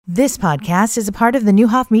This podcast is a part of the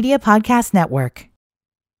Newhoff Media Podcast Network.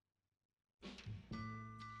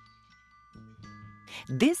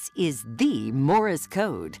 This is the Morris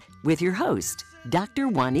Code with your host, Dr.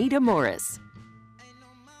 Juanita Morris.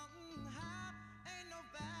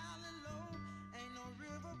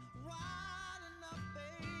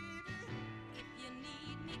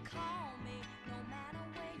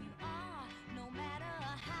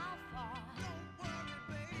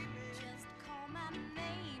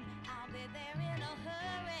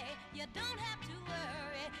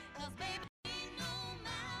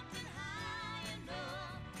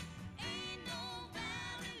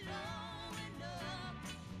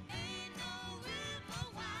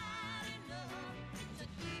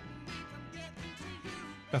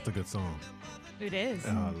 That's a good song. It is.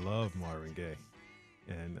 I love Marvin Gaye.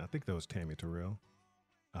 And I think that was Tammy Terrell.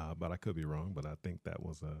 But I could be wrong, but I think that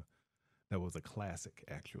was a classic,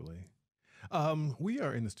 actually. We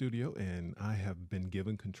are in the studio, and I have been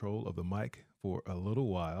given control of the mic for a little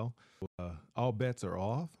while. All bets are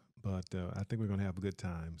off, but I think we're going to have a good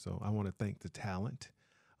time. So I want to thank the talent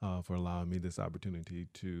for allowing me this opportunity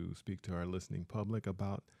to speak to our listening public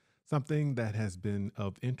about something that has been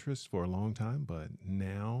of interest for a long time, but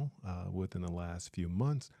now, within the last few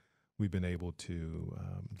months, we've been able to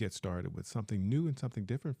get started with something new and something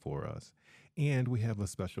different for us. And we have a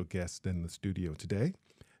special guest in the studio today,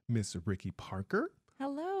 Miss Rikki Parker.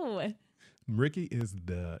 Hello. Rikki is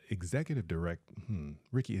the executive director.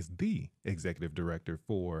 Rikki is the executive director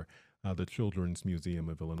for the Children's Museum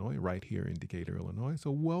of Illinois, right here in Decatur, Illinois. So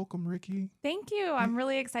welcome, Rikki. Thank you. I'm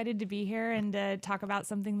really excited to be here and to talk about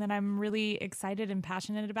something that I'm really excited and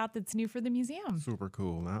passionate about that's new for the museum. Super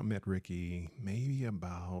cool. Now, I met Rikki maybe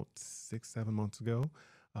about 6-7 months ago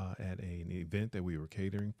at an event that we were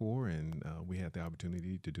catering for, and we had the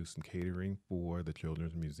opportunity to do some catering for the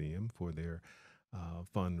Children's Museum for their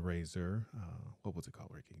fundraiser. What was it called,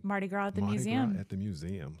 Rikki? Mardi Gras at the Mardi museum. Gras at the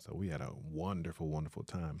museum. So we had a wonderful, wonderful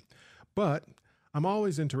time. But I'm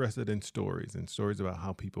always interested in stories and stories about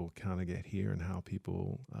how people kind of get here and how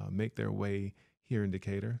people make their way here in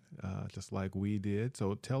Decatur, just like we did.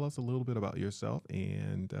 So tell us a little bit about yourself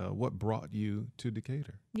and what brought you to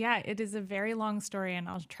Decatur. Yeah, it is a very long story, and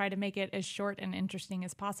I'll try to make it as short and interesting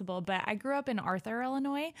as possible. But I grew up in Arthur,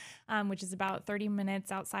 Illinois, which is about 30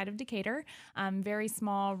 minutes outside of Decatur, very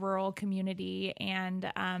small rural community.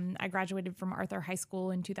 And I graduated from Arthur High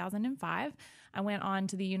School in 2005. I went on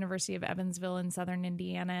to the University of Evansville in Southern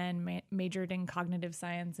Indiana and majored in cognitive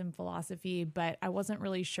science and philosophy, but I wasn't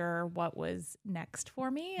really sure what was next for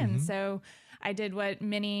me. And so I did what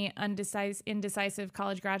many indecisive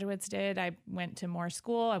college graduates did. I went to more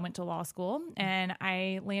school. I went to law school, and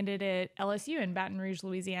I landed at LSU in Baton Rouge,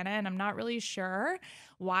 Louisiana. And I'm not really sure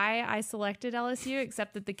why I selected LSU,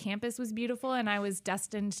 except that the campus was beautiful and I was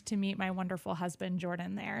destined to meet my wonderful husband,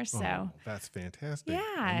 Jordan, there. So that's fantastic. Yeah.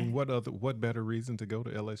 I mean, what better reason to go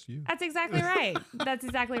to LSU? That's exactly right. That's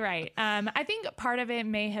exactly right. I think part of it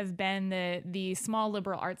may have been the small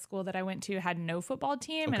liberal arts school that I went to had no football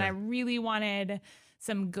team, and I really wanted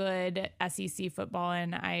some good SEC football,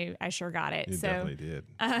 and I sure got it. You definitely did.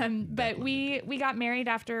 But we got married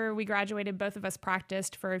after we graduated. Both of us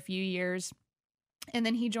practiced for a few years. And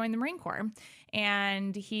then he joined the Marine Corps,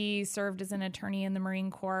 and he served as an attorney in the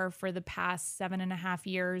Marine Corps for the past 7.5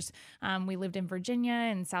 years. We lived in Virginia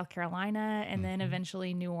and South Carolina, and then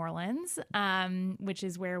eventually New Orleans, which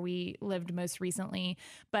is where we lived most recently.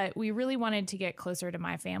 But we really wanted to get closer to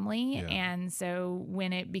my family. Yeah. And so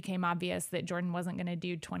when it became obvious that Jordan wasn't going to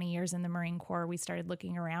do 20 years in the Marine Corps, we started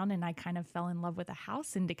looking around, and I kind of fell in love with a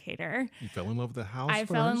house in Decatur. You fell in love with the house I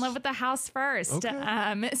first? fell in love with the house first.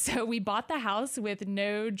 Okay. So we bought the house with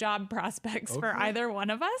no job prospects for either one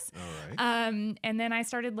of us. All right. And then I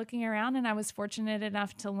started looking around, and I was fortunate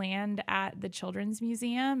enough to land at the Children's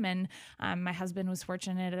Museum. And my husband was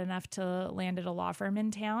fortunate enough to land at a law firm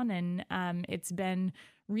in town. And it's been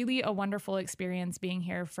really a wonderful experience being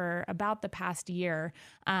here for about the past year.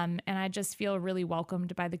 And I just feel really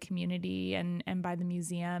welcomed by the community and by the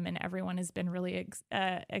museum, and everyone has been really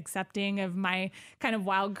accepting of my kind of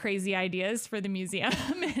wild, crazy ideas for the museum.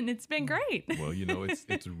 And it's been great. Well,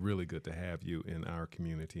 it's really good to have you in our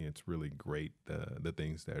community. It's really great, the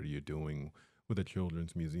things that you're doing with the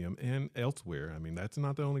Children's Museum and elsewhere. I mean, that's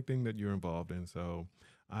not the only thing that you're involved in. So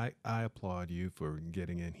I applaud you for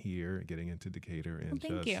getting in here, getting into Decatur, and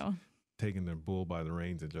taking the bull by the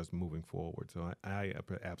reins and just moving forward. So I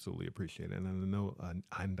absolutely appreciate it. And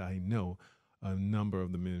I know a number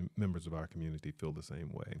of the members of our community feel the same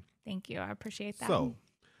way. Thank you. I appreciate that. So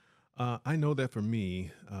I know that for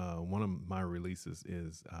me, one of my releases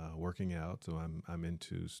is working out. So I'm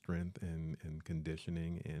into strength and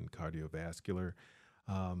conditioning and cardiovascular.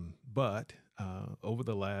 But over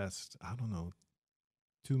the last, I don't know,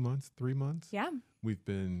 2 months, 3 months, Yeah. we've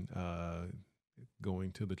been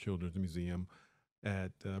going to the Children's Museum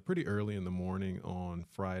at pretty early in the morning on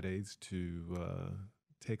Fridays to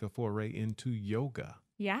take a foray into yoga.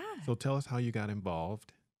 Yeah. So tell us how you got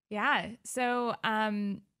involved. Yeah. So,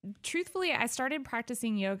 truthfully, I started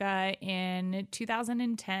practicing yoga in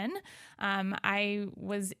 2010. I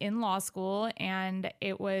was in law school, and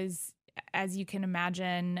it was, as you can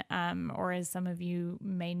imagine, or as some of you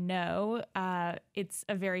may know, it's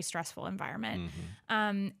a very stressful environment.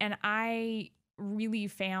 And I really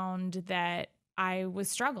found that I was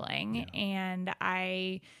struggling, and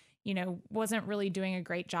I wasn't really doing a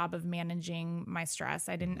great job of managing my stress.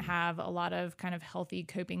 I didn't have a lot of kind of healthy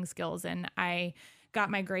coping skills, and I got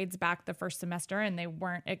my grades back the first semester, and they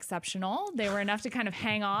weren't exceptional. They were enough to kind of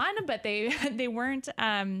hang on, but they weren't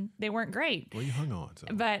great. Well, you hung on. So.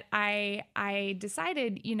 But I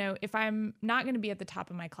decided, if I'm not going to be at the top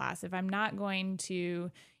of my class, if I'm not going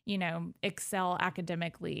to, excel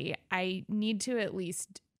academically, I need to at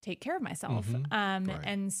least take care of myself. Right.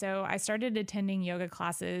 And so I started attending yoga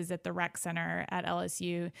classes at the rec center at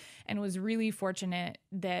LSU, and was really fortunate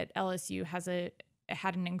that LSU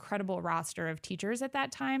had an incredible roster of teachers at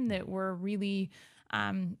that time that were really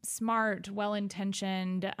smart,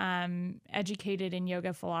 well-intentioned, educated in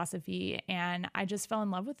yoga philosophy. And I just fell in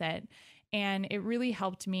love with it. And it really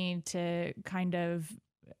helped me to kind of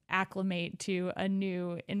acclimate to a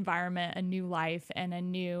new environment, a new life, and a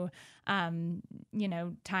new, time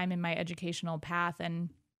in my educational path. And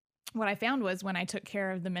what I found was when I took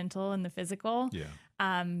care of the mental and the physical,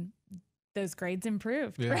 those grades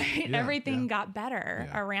improved, right? Yeah, Everything got better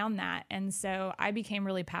around that. And so I became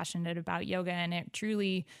really passionate about yoga, and it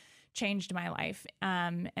truly changed my life.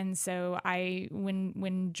 And so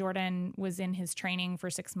when Jordan was in his training for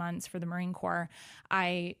 6 months for the Marine Corps,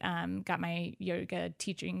 I got my yoga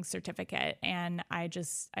teaching certificate, and I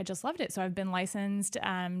just loved it. So I've been licensed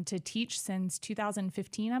to teach since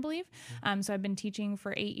 2015, I believe. So I've been teaching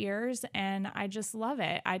for 8 years, and I just love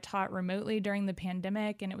it. I taught remotely during the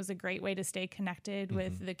pandemic, and it was a great way to stay connected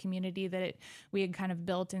with the community that we had kind of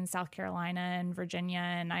built in South Carolina and Virginia.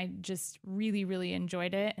 And I just really, really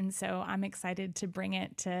enjoyed it. And so I'm excited to bring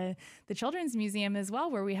it to the Children's Museum as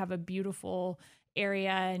well, where we have a beautiful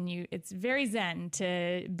area, and it's very zen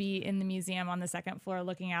to be in the museum on the second floor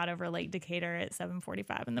looking out over Lake Decatur at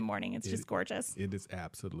 7:45 in the morning. It's just gorgeous. It is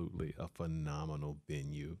absolutely a phenomenal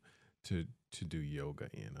venue to do yoga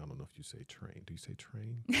in. I don't know if you say train. Do you say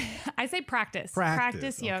train? I say practice.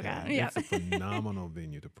 Practice yoga. Okay. Yeah. It's a phenomenal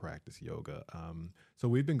venue to practice yoga. So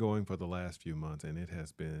we've been going for the last few months, and it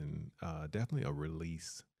has been definitely a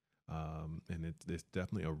release. And it's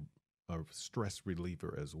definitely a stress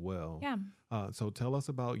reliever as well. Yeah. So tell us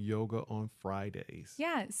about yoga on Fridays.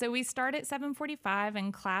 Yeah. So we start at 7:45,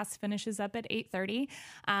 and class finishes up at 8:30.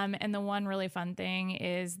 And the one really fun thing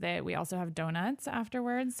is that we also have donuts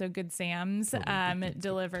afterwards. So Good Sam's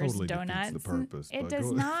delivers totally donuts. Defeats the purpose. It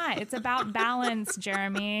does not. It's about balance,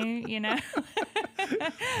 Jeremy.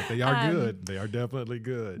 They are good. They are definitely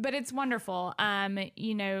good. But it's wonderful.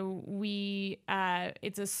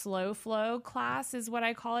 It's a slow flow class is what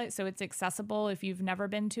I call it. So it's accessible if you've never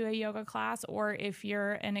been to a yoga class, or if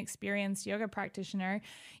you're an experienced yoga practitioner,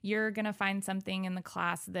 you're going to find something in the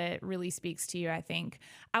class that really speaks to you, I think.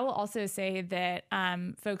 I will also say that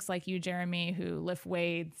folks like you, Jeremy, who lift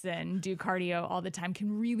weights and do cardio all the time,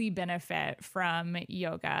 can really benefit from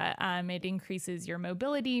yoga. It increases your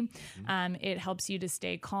mobility. It helps you to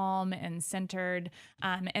stay calm and centered.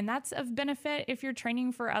 And that's of benefit if you're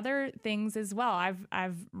training for other things as well.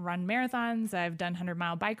 I've run marathons, I've done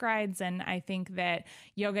 100-mile bike rides, and I think that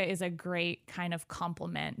yoga is a great kind of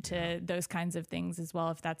complement to those kinds of things as well,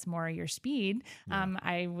 if that's more your speed.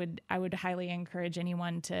 I would highly encourage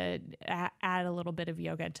anyone to add a little bit of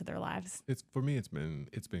yoga to their lives. For me, it's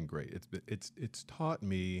been great. It's taught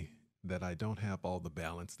me that I don't have all the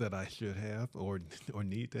balance that I should have or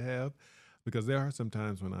need to have, because there are some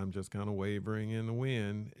times when I'm just kind of wavering in the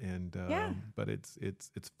wind, and but it's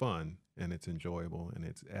fun, and it's enjoyable, and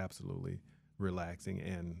it's absolutely relaxing,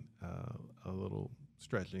 and a little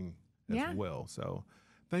stretching as well. So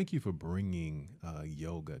thank you for bringing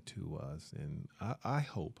yoga to us, and I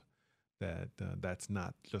hope that's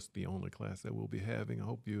not just the only class that we'll be having. I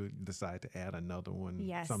hope you decide to add another one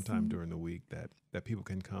Yes. sometime during the week that people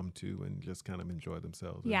can come to and just kind of enjoy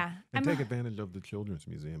themselves. Yeah. And take advantage of the Children's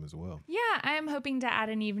Museum as well. Yeah, I am hoping to add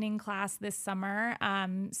an evening class this summer.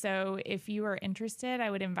 So if you are interested,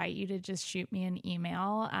 I would invite you to just shoot me an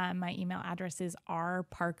email. My email address is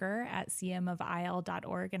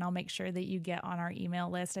rparker@cmofil.org, and I'll make sure that you get on our email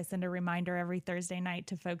list. I send a reminder every Thursday night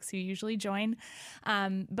to folks who usually join.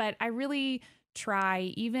 But I really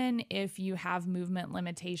try, even if you have movement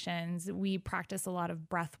limitations, we practice a lot of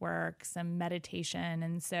breath work, some meditation.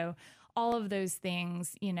 And so all of those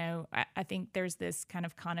things, I think there's this kind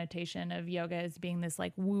of connotation of yoga as being this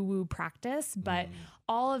like woo-woo practice, but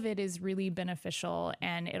all of it is really beneficial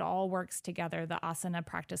and it all works together. The asana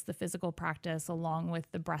practice, the physical practice, along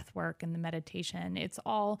with the breath work and the meditation, it's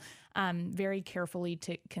all very carefully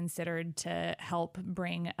considered to help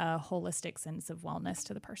bring a holistic sense of wellness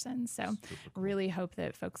to the person. So really hope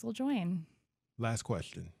that folks will join. Last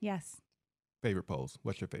question. Yes. Favorite pose.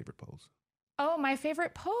 What's your favorite pose? Oh, my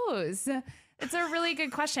favorite pose. It's a really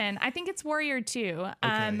good question. I think it's Warrior 2.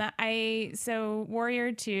 Okay. So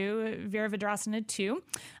Warrior 2, Virabhadrasana 2,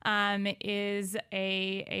 is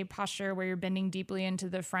a posture where you're bending deeply into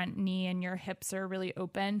the front knee and your hips are really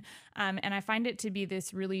open. And I find it to be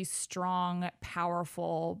this really strong,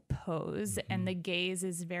 powerful pose. And the gaze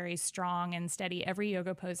is very strong and steady. Every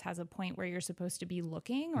yoga pose has a point where you're supposed to be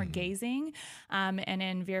looking or gazing. And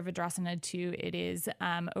in Virabhadrasana 2, it is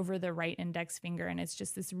over the right index finger. And it's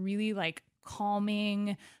just this really like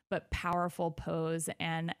calming but powerful pose.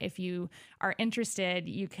 And if you are interested,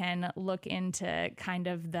 you can look into kind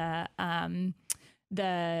of the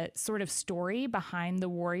sort of story behind the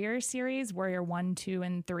Warrior series, Warrior 1, 2,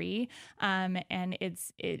 and 3. And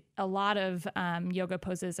a lot of yoga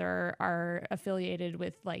poses are affiliated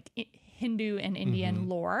with like Hindu and Indian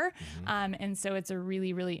lore. And so it's a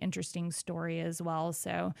really, really interesting story as well.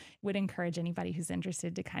 So would encourage anybody who's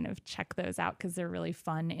interested to kind of check those out because they're really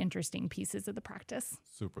fun, interesting pieces of the practice.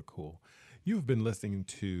 Super cool. You've been listening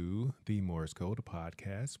to the Morse Code, a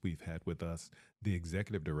podcast. We've had with us the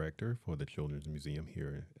executive director for the Children's Museum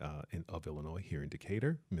here of Illinois, here in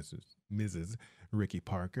Decatur, Mrs. Rikki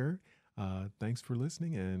Parker. Thanks for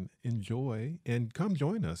listening and enjoy, and come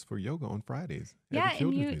join us for yoga on Fridays at the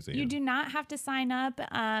Children's Museum. You do not have to sign up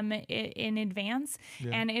in advance,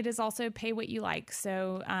 and it is also pay what you like.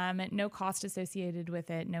 So no cost associated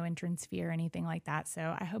with it, no entrance fee or anything like that.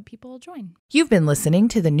 So I hope people will join. You've been listening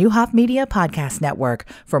to the Newhoff Media Podcast Network.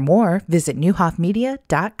 For more, visit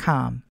newhoffmedia.com.